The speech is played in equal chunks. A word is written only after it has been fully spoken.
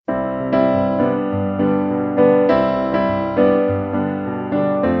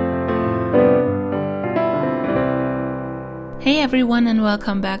everyone, and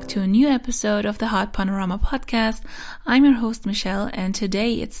welcome back to a new episode of the Heart Panorama podcast. I'm your host Michelle, and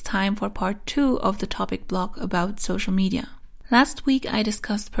today it's time for part 2 of the topic block about social media. Last week I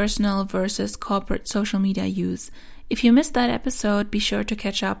discussed personal versus corporate social media use. If you missed that episode, be sure to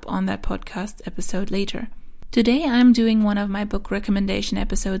catch up on that podcast episode later. Today I'm doing one of my book recommendation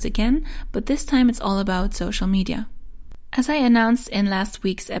episodes again, but this time it's all about social media. As I announced in last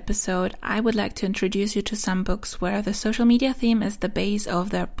week's episode, I would like to introduce you to some books where the social media theme is the base of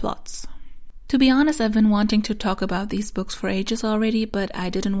their plots. To be honest, I've been wanting to talk about these books for ages already, but I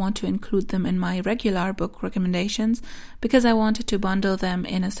didn't want to include them in my regular book recommendations because I wanted to bundle them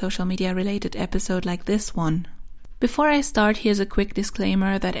in a social media related episode like this one. Before I start, here's a quick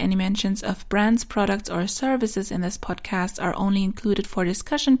disclaimer that any mentions of brands, products, or services in this podcast are only included for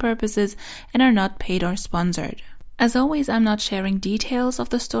discussion purposes and are not paid or sponsored. As always, I'm not sharing details of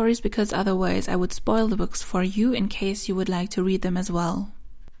the stories because otherwise I would spoil the books for you in case you would like to read them as well.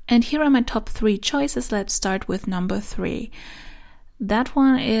 And here are my top 3 choices. Let's start with number 3. That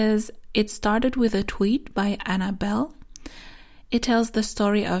one is It Started With a Tweet by Anna Bell. It tells the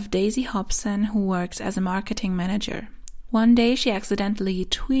story of Daisy Hobson, who works as a marketing manager. One day she accidentally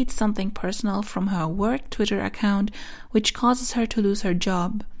tweets something personal from her work Twitter account, which causes her to lose her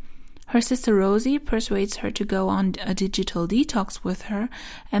job. Her sister Rosie persuades her to go on a digital detox with her,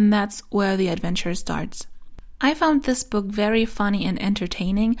 and that's where the adventure starts. I found this book very funny and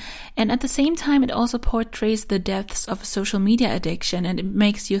entertaining, and at the same time it also portrays the depths of social media addiction, and it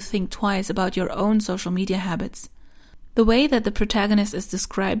makes you think twice about your own social media habits. The way that the protagonist is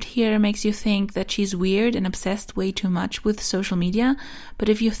described here makes you think that she's weird and obsessed way too much with social media, but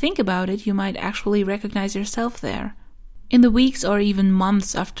if you think about it, you might actually recognize yourself there. In the weeks or even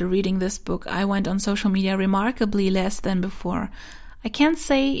months after reading this book, I went on social media remarkably less than before. I can't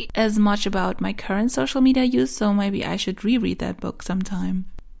say as much about my current social media use, so maybe I should reread that book sometime.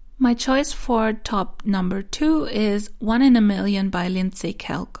 My choice for top number 2 is One in a Million by Lindsay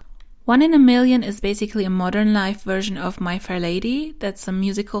Kelk. One in a Million is basically a modern life version of My Fair Lady. That's a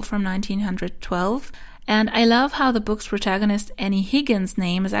musical from 1912. And I love how the book's protagonist Annie Higgins'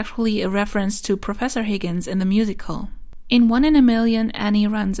 name is actually a reference to Professor Higgins in the musical. In One in a Million, Annie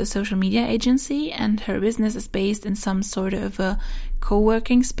runs a social media agency, and her business is based in some sort of a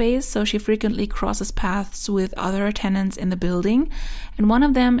co-working space, so she frequently crosses paths with other tenants in the building. And one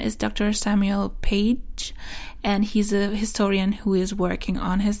of them is Dr. Samuel Page, and he's a historian who is working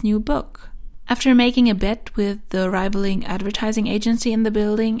on his new book. After making a bet with the rivaling advertising agency in the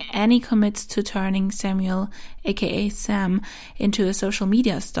building, Annie commits to turning Samuel, aka Sam, into a social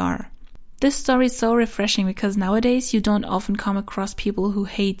media star. This story is so refreshing because nowadays you don't often come across people who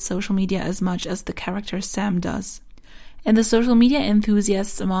hate social media as much as the character Sam does. And the social media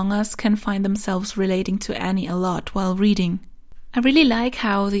enthusiasts among us can find themselves relating to Annie a lot while reading. I really like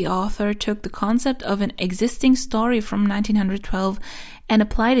how the author took the concept of an existing story from 1912 and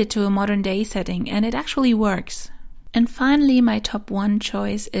applied it to a modern day setting, and it actually works. And finally, my top 1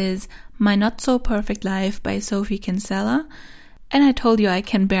 choice is My Not So Perfect Life by Sophie Kinsella. And I told you I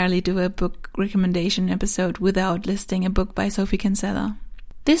can barely do a book recommendation episode without listing a book by Sophie Kinsella.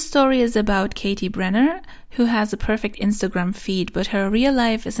 This story is about Katie Brenner, who has a perfect Instagram feed, but her real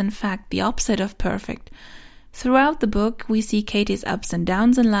life is in fact the opposite of perfect. Throughout the book, we see Katie's ups and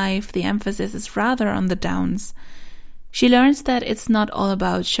downs in life. The emphasis is rather on the downs. She learns that it's not all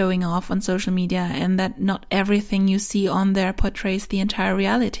about showing off on social media and that not everything you see on there portrays the entire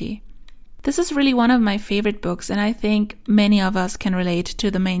reality. This is really one of my favorite books, and I think many of us can relate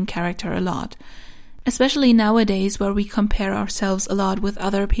to the main character a lot. Especially nowadays where we compare ourselves a lot with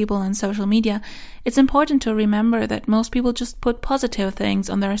other people on social media, it's important to remember that most people just put positive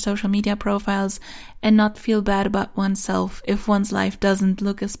things on their social media profiles and not feel bad about oneself if one's life doesn't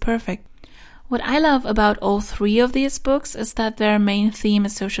look as perfect. What I love about all 3 of these books is that their main theme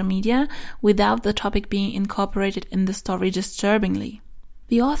is social media without the topic being incorporated in the story disturbingly.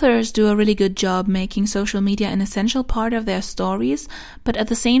 The authors do a really good job making social media an essential part of their stories, but at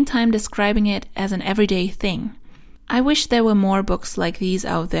the same time describing it as an everyday thing. I wish there were more books like these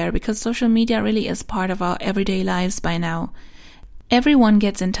out there because social media really is part of our everyday lives by now. Everyone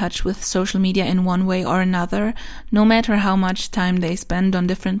gets in touch with social media in one way or another, no matter how much time they spend on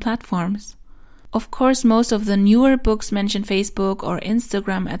different platforms. Of course, most of the newer books mention Facebook or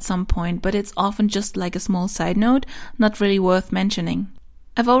Instagram at some point, but it's often just like a small side note, not really worth mentioning.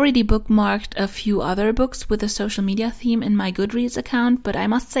 I've already bookmarked a few other books with a social media theme in my Goodreads account, but I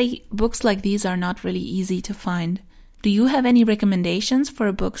must say books like these are not really easy to find. Do you have any recommendations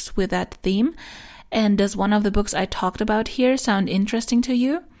for books with that theme? And does one of the books I talked about here sound interesting to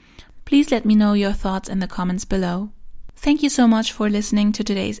you? Please let me know your thoughts in the comments below. Thank you so much for listening to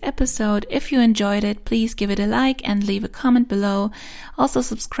today's episode. If you enjoyed it, please give it a like and leave a comment below. Also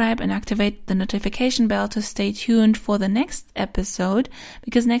subscribe and activate the notification bell to stay tuned for the next episode,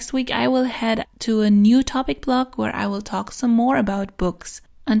 because next week I will head to a new topic blog where I will talk some more about books.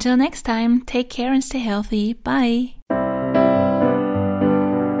 Until next time, take care and stay healthy. Bye.